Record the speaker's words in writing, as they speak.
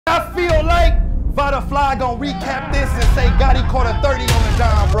I feel like Vada gonna recap this and say Gotti caught a 30 on the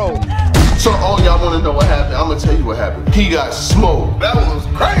John Road. So all y'all wanna know what happened? I'm gonna tell you what happened. He got smoked. That was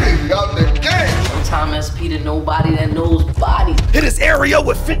crazy out the game. Sometimes SP to nobody that knows body. Hit his area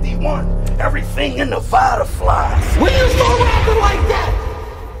with 51. Everything in the Vada flies. When you start rapping like that?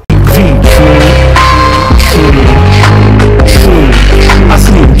 I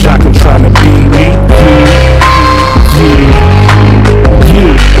see him jocking trying to be me.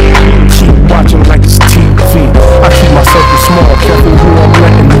 Keep watching like it's TV. I keep my circle small, careful who I'm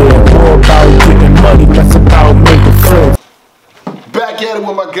letting in. More about getting money, less about making friends. Back at it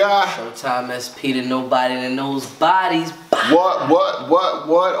with my guy. Sometimes SP to nobody that knows bodies.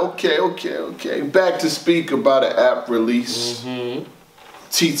 What? Okay. Back to speak about an app release.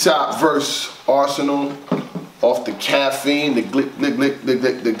 T-Top versus Arsonal. Off the caffeine, the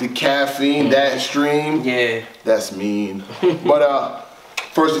the caffeine, that stream. Yeah. That's mean. But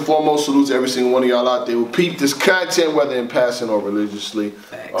first and foremost, salute to every single one of y'all out there who peep this content, whether in passing or religiously.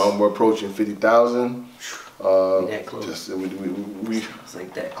 We're approaching 50,000. That close. It's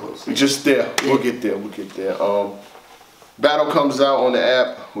like that close. We just there. Yeah. We'll get there. Battle comes out on the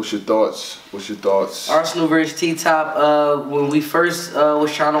app. What's your thoughts? Arsonal versus T-Top. When we first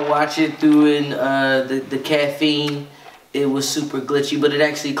was trying to watch it through the caffeine, it was super glitchy, but it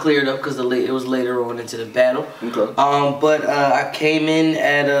actually cleared up because it was later on into the battle. Okay. But I came in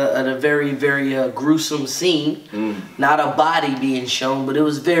at a very gruesome scene. Not a body being shown, but it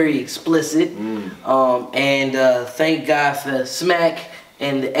was very explicit. And thank God for Smack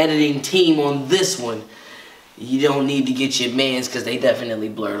and the editing team on this one. You don't need to get your mans because they definitely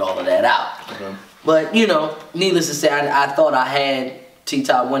blurred all of that out. Okay. But, you know, needless to say, I thought I had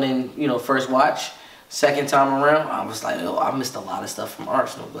T-Top winning, you know, first watch. Second time around, I was like, oh, I missed a lot of stuff from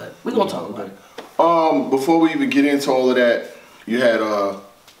Arsonal, but we're going to talk about it. Before we even get into all of that, you had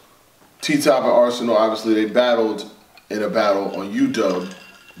T-Top and Arsonal. Obviously, they battled in a battle on UW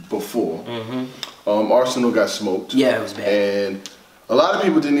before. Arsonal got smoked. Yeah, it was bad. And a lot of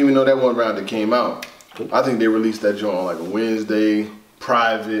people didn't even know that one round that came out. I think they released that joint on like a Wednesday,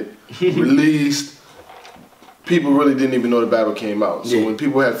 private, released. People really didn't even know the battle came out. So when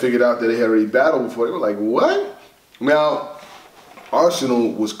people had figured out that they had already battled before, they were like, what? Now,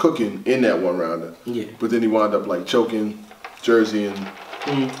 Arsonal was cooking in that one rounder. Yeah. But then he wound up like choking Jersey and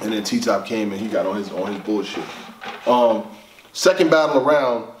then T-Top came and he got on his bullshit. Second battle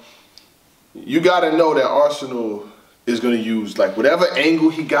around, you gotta know that Arsonal is gonna use like whatever angle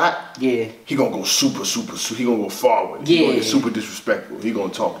he got. Yeah. He gonna go super. He gonna go forward. He gonna get super disrespectful. He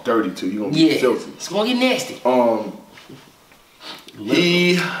gonna talk dirty to you. He gonna be filthy. It's gonna get nasty.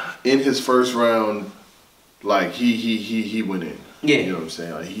 He in his first round, like he went in. Yeah. You know what I'm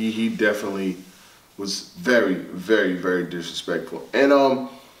saying? Like, he definitely was very disrespectful. And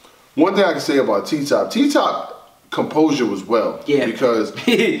one thing I can say about T-Top composure was well. Yeah. Because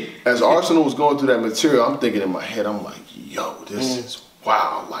as Arsonal was going through that material, I'm thinking in my head, I'm like, yo, this is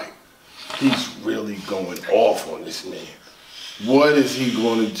wow. Like, he's really going off on this man. What is he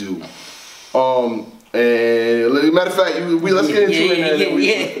going to do? And matter of fact, let's get into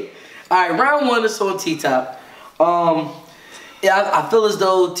it. All right, round one is on T-Top. I feel as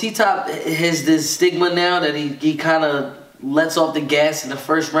though T-Top has this stigma now that he kind of lets off the gas in the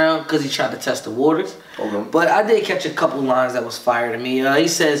first round because he tried to test the waters. Okay. But I did catch a couple lines that was fire to me. He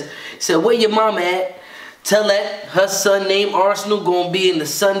said, where your mama at? Tell that her son named Arsonal gonna be in the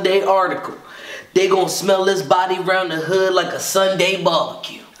Sunday article. They gonna smell this body around the hood like a Sunday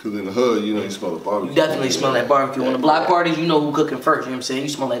barbecue. Because in the hood, you know, you smell the barbecue. You definitely smell that barbecue. On the block parties, you know who cooking first. You know what I'm saying? You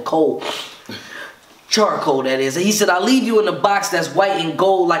smell that coal. Charcoal, that is. And he said, I leave you in a box that's white and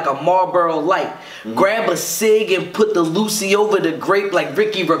gold like a Marlboro Light. Grab a cig and put the Lucy over the grape like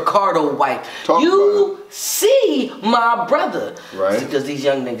Ricky Ricardo wipe. You see my brother. Right. Because these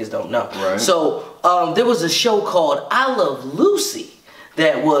young niggas don't know. Right. So there was a show called I Love Lucy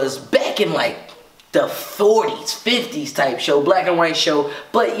that was back in like the 40s, 50s type show, black and white show.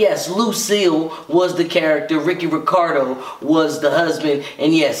 But yes, Lucille was the character, Ricky Ricardo was the husband,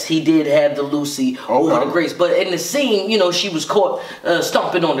 and yes, he did have the Lucy over the grapes. But in the scene, you know, she was caught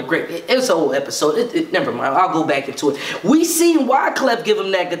stomping on the grape. It was a whole episode. Never mind, I'll go back into it. We seen Wyclef give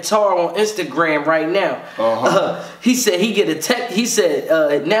him that guitar on Instagram right now. He said he get a tech. He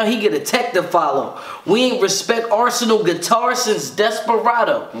said now he get a tech to follow. We ain't respect Arsonal guitar since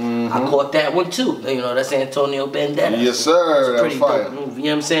Desperado. I caught that one too. You know, that's Antonio Banderas. Yes, sir. That's pretty dope movie, you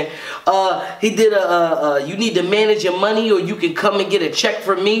know what I'm saying? He did you need to manage your money or you can come and get a check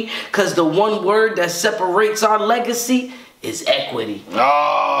from me, because the one word that separates our legacy is equity.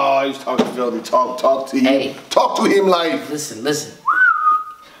 Oh, he's talking filthy. Talk to him. Hey. Talk to him like. Listen.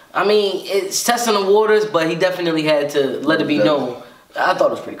 I mean, it's testing the waters, but he definitely had to let it be known. I thought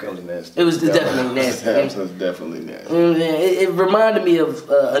it was pretty crazy. It was definitely nasty. It was definitely nasty. It reminded me of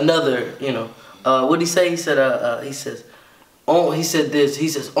another, you know, what did he say? He said, he says,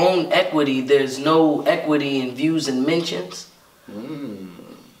 own equity. There's no equity in views and mentions.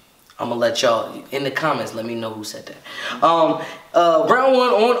 I'm gonna let y'all in the comments. Let me know who said that. Round one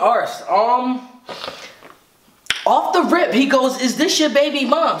on Ars. Off the rip, he goes, "Is this your baby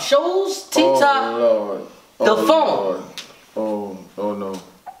mom?" Shows TikTok the phone. Lord. Oh no.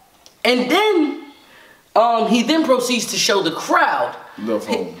 And then he then proceeds to show the crowd the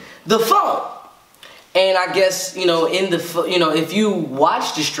phone. The phone. And I guess, you know, if you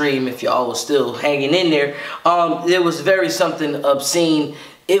watched the stream, if y'all was still hanging in there, there was something obscene.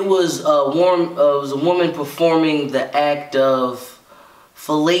 It was a woman performing the act of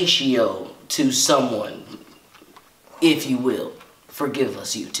fellatio to someone, if you will. Forgive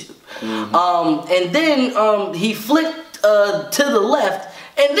us, YouTube. And then he flicked to the left,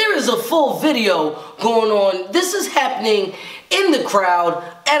 and there is a full video going on. This is happening in the crowd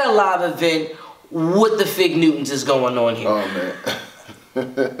at a live event. What the Fig Newtons is going on here? Oh man.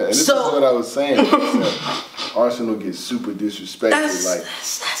 This is what I was saying. Arsonal gets super disrespectful.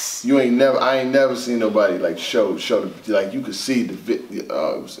 I ain't never seen nobody like show like you could see the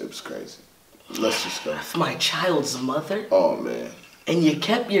video. It was crazy. Let's just go. My child's mother. Oh man. And you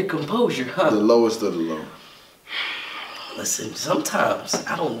kept your composure, huh? The lowest of the low. Listen, sometimes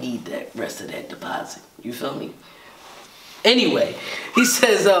I don't need that rest of that deposit. You feel me? Anyway, he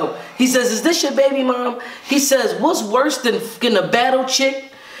says, "Is this your baby mom?" He says, "What's worse than getting a battle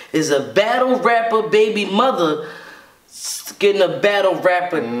chick is a battle rapper baby mother getting a battle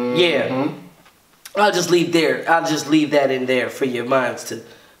rapper." Yeah. I'll just leave that in there for your minds to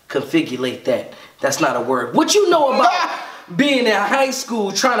configurate that. That's not a word. What you know about being in high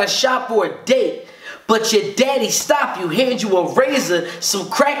school trying to shop for a date, but your daddy stop you, hand you a razor, some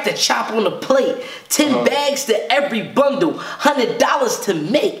crack to chop on the plate, 10 bags to every bundle, $100 to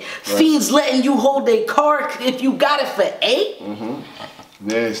make, fiends letting you hold their car if you got it for 8?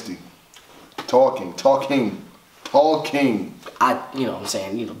 Nasty. Talking. You know what I'm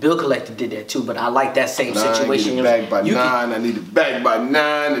saying, you know, Bill Collector did that too, but I like that same situation. I need it back by 9. I need it back by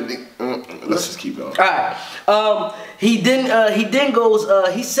 9. Let's just keep going. All right. He then goes.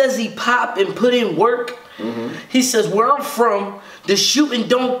 He says he pop and put in work. He says, "Where I'm from, the shooting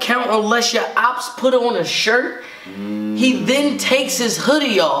don't count unless your ops put on a shirt." He then takes his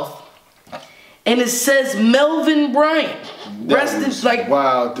hoodie off, and it says Melvin Bryant.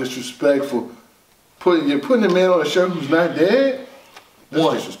 Wow, disrespectful. You're putting a man on a shirt who's not dead?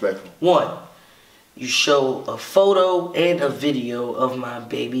 That's disrespectful. 1, you show a photo and a video of my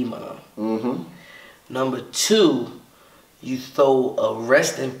baby mom. Number 2, you throw a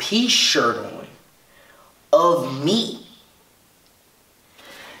rest in peace shirt on of me.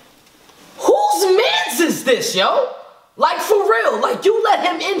 Whose mans is this, yo? Like, for real, like, you let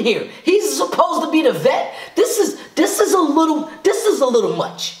him in here. He's supposed to be the vet. This is a little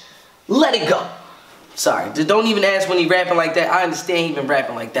much. Let it go. Sorry, don't even ask when he rapping like that. I understand he been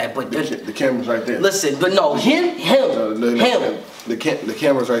rapping like that, but the camera's right there. Listen, but no, him. The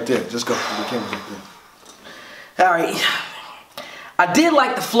camera's right there. Just go. The camera's right there. All right. I did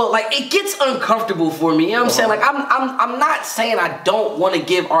like the flow. Like, it gets uncomfortable for me. You know what I'm saying? Like, I'm not saying I don't want to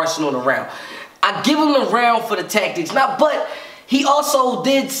give Arsonal a round. I give him a round for the tactics. Now, but he also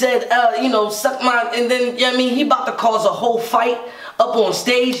said, you know, suck my, and then, you know what I mean, he about to cause a whole fight up on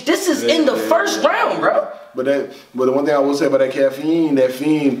stage. This is in the first round, bro. But the one thing I will say about that caffeine, that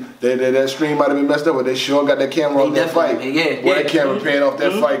stream might have been messed up, but they sure got that camera on that fight. That camera paying off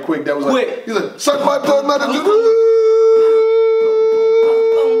that fight quick. That was like, he's like, suck my blood, mother.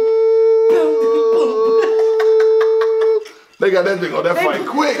 They got that thing on that fight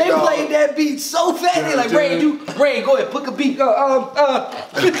quick, They played that beat so fast. They like, Rain, go ahead, put a beat. They got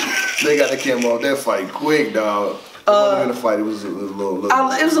the camera on that fight quick, dog. It wasn't even a fight. It was a little.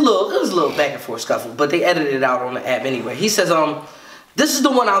 It was a little back and forth scuffle, but they edited it out on the app anyway. He says, this is the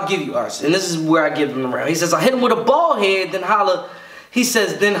one I'll give you, Ars, and this is where I give him the round. He says, I hit him with a ball head, then holla. He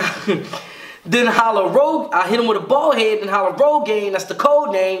says, then holla rogue. I hit him with a ball head, then holla rogue game. That's the code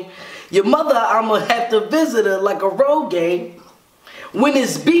name. Your mother, I'ma have to visit her like a road game. When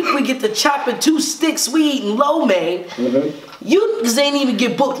it's beef, we get to chopping 2 sticks, we eating lo mein. You ain't even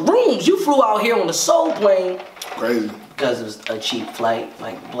get booked rooms. You flew out here on the Soul plane. Crazy. Because it was a cheap flight,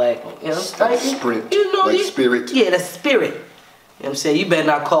 like black, you know. Like Sprint, you know, like Spirit. Yeah, that's Spirit. You know what I'm saying? You better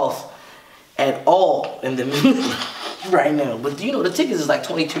not cough at all in the right now. But you know, the tickets is like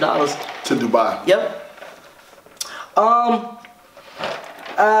 $22. To Dubai. Yep.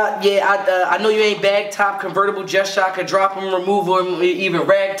 Yeah, I know you ain't bag top, convertible jet shot, could drop him, remove him, even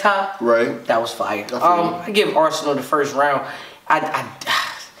rag top. Right. That was fire. I give Arsonal the first round.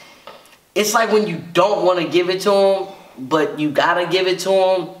 It's like when you don't want to give it to him, but you gotta give it to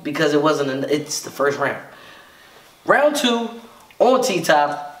him because it wasn't. It's the first round. Round 2 on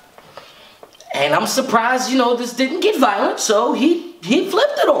T-Top, and I'm surprised this didn't get violent, so he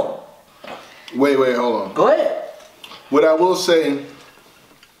flipped it on. Wait, hold on. Go ahead. What I will say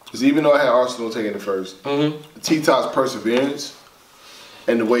is, even though I had Arsonal taking it first, T-Top's perseverance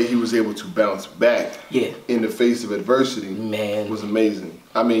and the way he was able to bounce back in the face of adversity was amazing.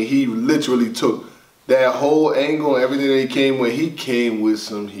 I mean, he literally took that whole angle and everything that he came with. He came with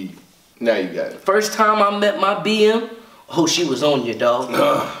some heat. Now you got it. First time I met my BM, she was on you, dog.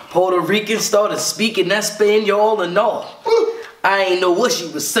 Puerto Rican started speaking that Spanish and all. I ain't know what she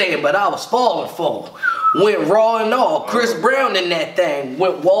was saying, but I was falling for her. Went raw and all. Chris Brown in that thing.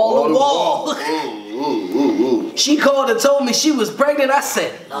 Went wall to wall. She called and told me she was pregnant. I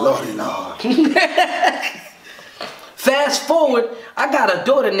said, Lordy Lord. Fast forward, I got a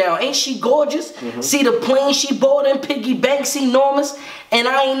daughter now. Ain't she gorgeous? See the plane she bought in piggy banks enormous, and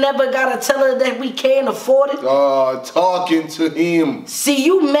I ain't never gotta tell her that we can't afford it. Talking to him. See,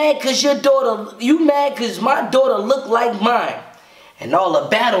 you mad cause my daughter look like mine. And all the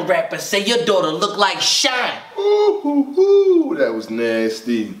battle rappers say your daughter look like Shine. Ooh, that was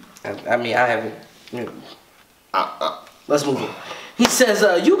nasty. I mean, I haven't. Let's move on. He says,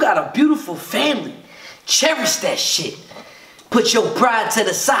 you got a beautiful family. Cherish that shit. Put your pride to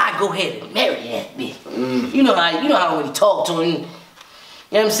the side. Go ahead and marry that bitch. You know how when you talk to him, you know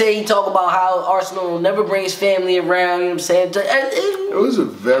what I'm saying? He talk about how Arsonal will never bring his family around. You know what I'm saying? It was a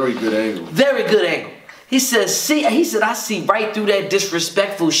very good angle. Very good angle. He said, I see right through that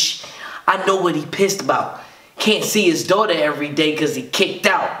disrespectful shit. I know what he pissed about. Can't see his daughter every day because he kicked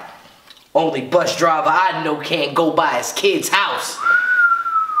out. Only bus driver I know can't go by his kid's house.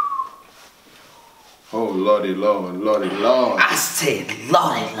 Oh, Lordy Lord, Lordy Lord. I said,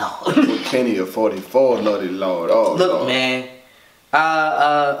 Lordy Lord. Kenny of 44, Lordy Lord. Oh, look, Lord. Man.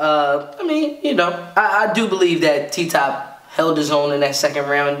 I mean, I do believe that T-Top held his own in that second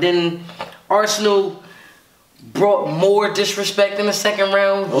round. Then Arsonal brought more disrespect in the second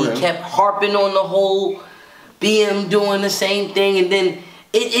round. He kept harping on the whole BM doing the same thing, and then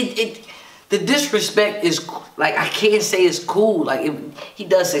the disrespect is like, I can't say it's cool. Like he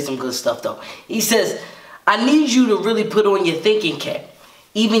does say some good stuff though. He says, I need you to really put on your thinking cap.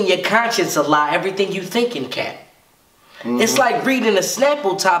 Even your conscience a lie. Everything you thinking cap. It's like reading a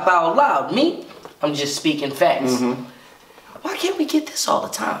Snapple top out loud. Me, I'm just speaking facts. Why can't we get this all the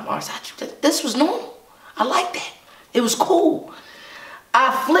time, Ars? This was normal. I like that. It was cool.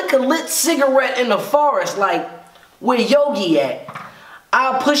 I flick a lit cigarette in the forest like where Yogi at.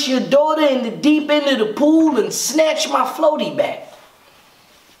 I'll push your daughter in the deep end of the pool and snatch my floaty back.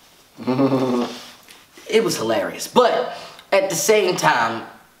 It was hilarious. But at the same time,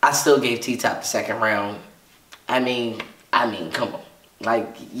 I still gave T-Top the second round. I mean, come on.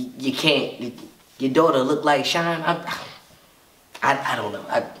 Like, you can't, your daughter look like Shine? I don't know.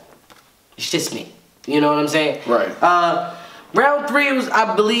 It's just me. You know what I'm saying? Right. Round 3 was,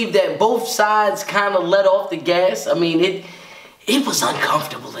 I believe that both sides kind of let off the gas. I mean, it was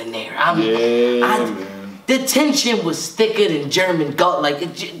uncomfortable in there. Man. The tension was thicker than German guard. Like,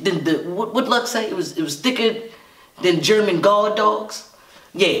 what Luck say? It was thicker than German guard dogs.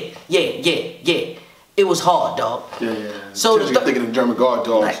 Yeah. It was hard, dog. Yeah. So thicker than German guard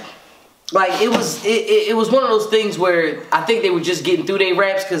dogs. Like it was one of those things where I think they were just getting through their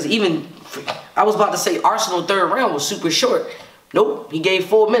raps, because even I was about to say Arsonal third round was super short. Nope, he gave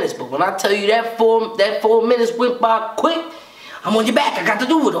 4 minutes. But when I tell you that 4 minutes went by quick, I'm on your back. I got to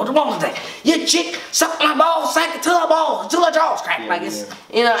do it on the wall today. Your chick suck my balls, sank it to her balls, till her jaws crack. Like it's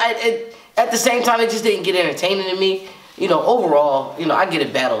at the same time, it just didn't get entertaining to me. Overall, I get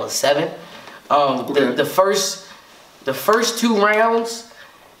a battle of 7. The first 2 rounds,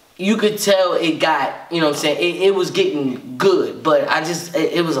 you could tell it got, it was getting good, but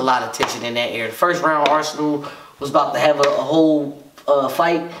it was a lot of tension in that area. The first round, Arsonal was about to have a whole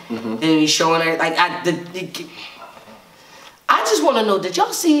fight. Then he's showing it. Like, I just want to know, did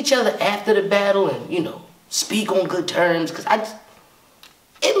y'all see each other after the battle and, speak on good terms? Because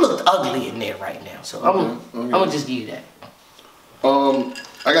it looked ugly in there right now. So I'm going to just give you that.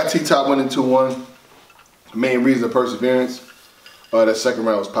 I got T-Top winning 2-1. The main reason of perseverance. That second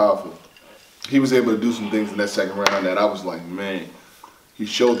round was powerful. He was able to do some things in that second round that I was like, man, he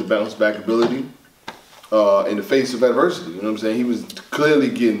showed the bounce back ability in the face of adversity. You know what I'm saying? He was clearly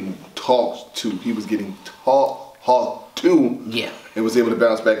getting talked to. He was getting talked to. Yeah. and was able to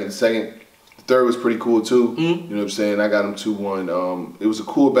bounce back in the second. The third was pretty cool too. You know what I'm saying? I got him 2-1. It was a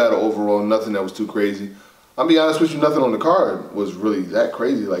cool battle overall. Nothing that was too crazy. I'll be honest with you, nothing on the card was really that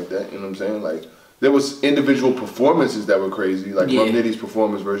crazy like that. You know what I'm saying? Like there was individual performances that were crazy. Like Rum Nitty's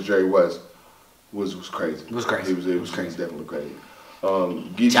performance versus Jerry West was crazy. It was crazy. It was crazy. Definitely crazy.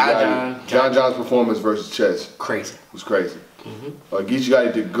 John John's performance versus Chess. Crazy. Was crazy. Geechee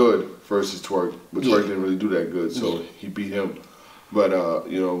Gotti did good versus Twerk, but Twerk didn't really do that good, so he beat him. But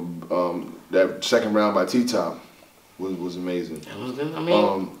that second round by T-Top was amazing. It was good. I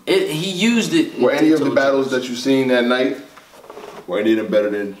mean, he used it. Were any of the battles that you seen that night, were any of them better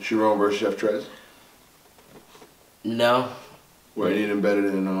than Sharon versus Chef Trez? No. Were any of them better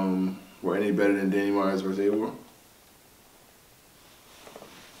than Danny Myers versus A-War?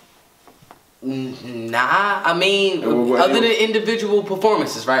 Nah, I mean, other than individual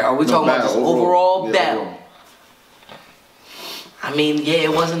performances, right? Are we talking about just overall battle? Overall. I mean, yeah,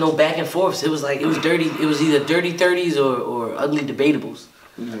 it wasn't no back and forths. It was like, it was dirty. It was either dirty 30s or ugly debatables.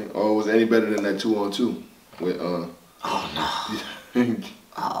 Or was any better than that 2-on-2? With, Oh, no.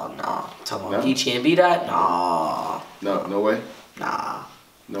 Oh, no. Talking about Geechee and B-Dot? No. No way? Nah.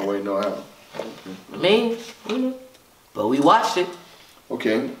 No way, no how. I mean, but we watched it.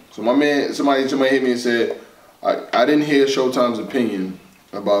 Okay. So my man, somebody hit me and said, I didn't hear Showtime's opinion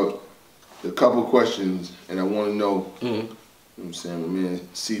about a couple questions, and I want to know, you know what I'm saying, my man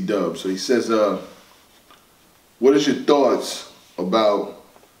C-Dub. So he says, what is your thoughts about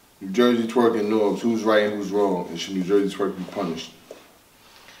New Jersey Twerk and Norbs? Who's right and who's wrong? And should New Jersey Twerk be punished?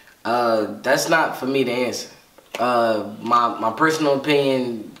 That's not for me to answer. My personal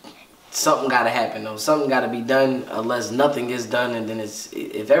opinion, something gotta happen though. Something gotta be done unless nothing gets done, and then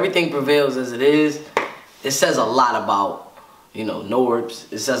if everything prevails as it is, it says a lot about, Norbs.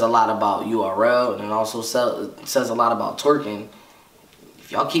 It says a lot about URL, and it also says a lot about Twerking.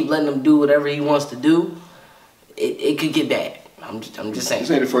 If y'all keep letting him do whatever he wants to do, it could get bad. I'm just saying.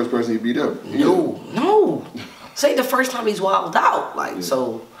 This ain't the first person he beat up. No. This ain't the first time he's wilded out.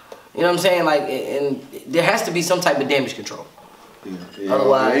 So, you know what I'm saying? Like, and there has to be some type of damage control. Yeah.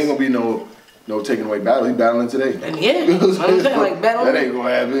 Otherwise, ain't gonna be no taking away battle. He battling today. And I'm saying, like, battling. That ain't gonna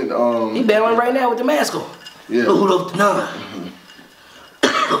happen. He battling right now with the mask on. Yeah. Hold up the 9.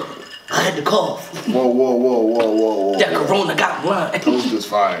 I had to cough. Whoa. That corona got blind. Toast is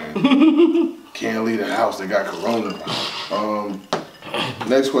fine. Can't leave the house. They got corona.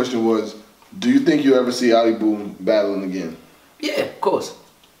 Next question was, do you think you'll ever see Ali Boom battling again? Yeah, of course.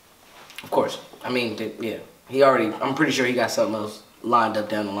 Of course. I mean, yeah. I'm pretty sure he got something else lined up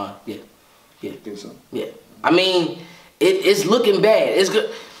down the line. Yeah. Think so? Yeah. I mean, it's looking bad. It's good.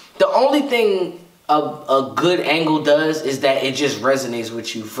 The only thing a good angle does is that it just resonates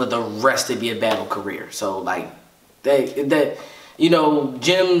with you for the rest of your battle career. So, like,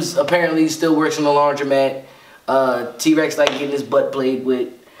 Jim's apparently still works in the laundromat. T-Rex like getting his butt played with.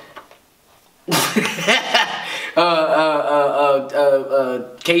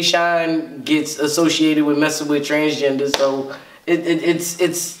 K-Shine gets associated with messing with transgender, so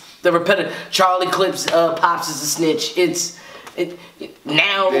it's the repetitive. Charlie Clips Pops is a snitch.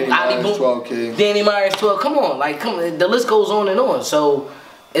 Now Danny Myers 12K. Danny Myers 12. Come on, the list goes on and on. So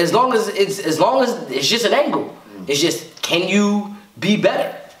as long as it's just an angle, it's just, can you be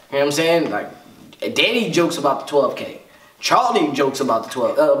better? You know what I'm saying? Like, Danny jokes about the 12K. Charlie jokes about the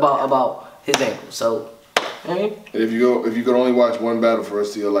 12 about his ankle. So. And if you could only watch one battle for the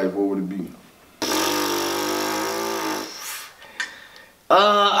rest of your life, what would it be?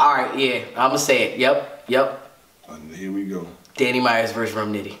 All right, yeah, I'ma say it. Yep. And here we go. Danny Myers versus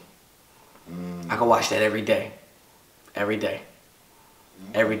Rum Nitty. I can watch that every day. Every day.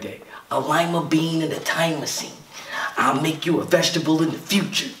 A lima bean in a time machine. I'll make you a vegetable in the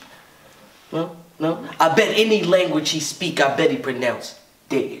future. No. I bet any language he speak, I bet he pronounce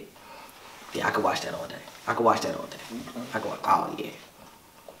dead. Yeah, I could watch that all day. Okay. Oh yeah.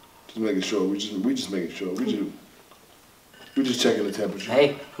 Just making sure. We just making sure. We just checking the temperature.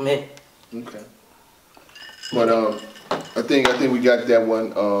 Hey, come in. Okay. But I think we got that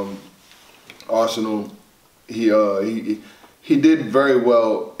one. Arsonal. He did very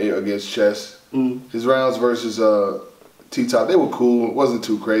well against Chess. His rounds versus T-Top, they were cool. It wasn't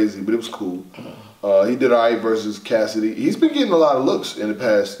too crazy, but it was cool. He did alright versus Cassidy. He's been getting a lot of looks in the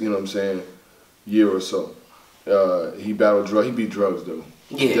past, year or so. He battled drugs. He beat drugs though.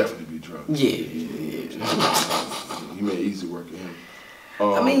 Yeah. He definitely beat drugs. Yeah. He made easy work of him.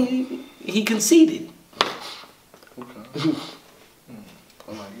 I mean, he conceded. Okay.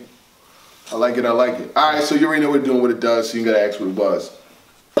 I like it. All right, so you already know what it does, so you gotta ask what it was.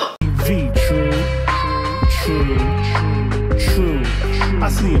 True. I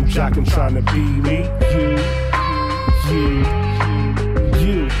see him jocking, trying to be me. You.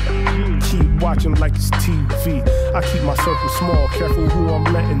 Keep watching like it's TV. I keep my circle small, careful who I'm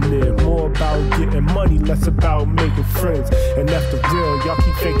letting in. More about getting money, less about making friends. And that's the real, y'all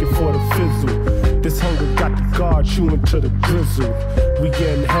keep faking for the fizzle. This hunger got the guard chewing to the drizzle. We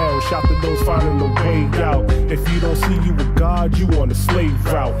getting hell, shout to those finding the way out. If you don't see you with God, you on the slave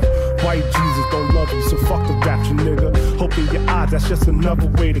route. White Jesus don't love you, so fuck the rapture, nigga. Hope in your eyes, that's just another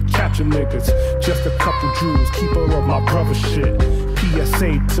way to capture niggas. Just a couple jewels, keeper of my brother shit.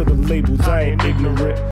 PSA to the labels, I ain't ignorant.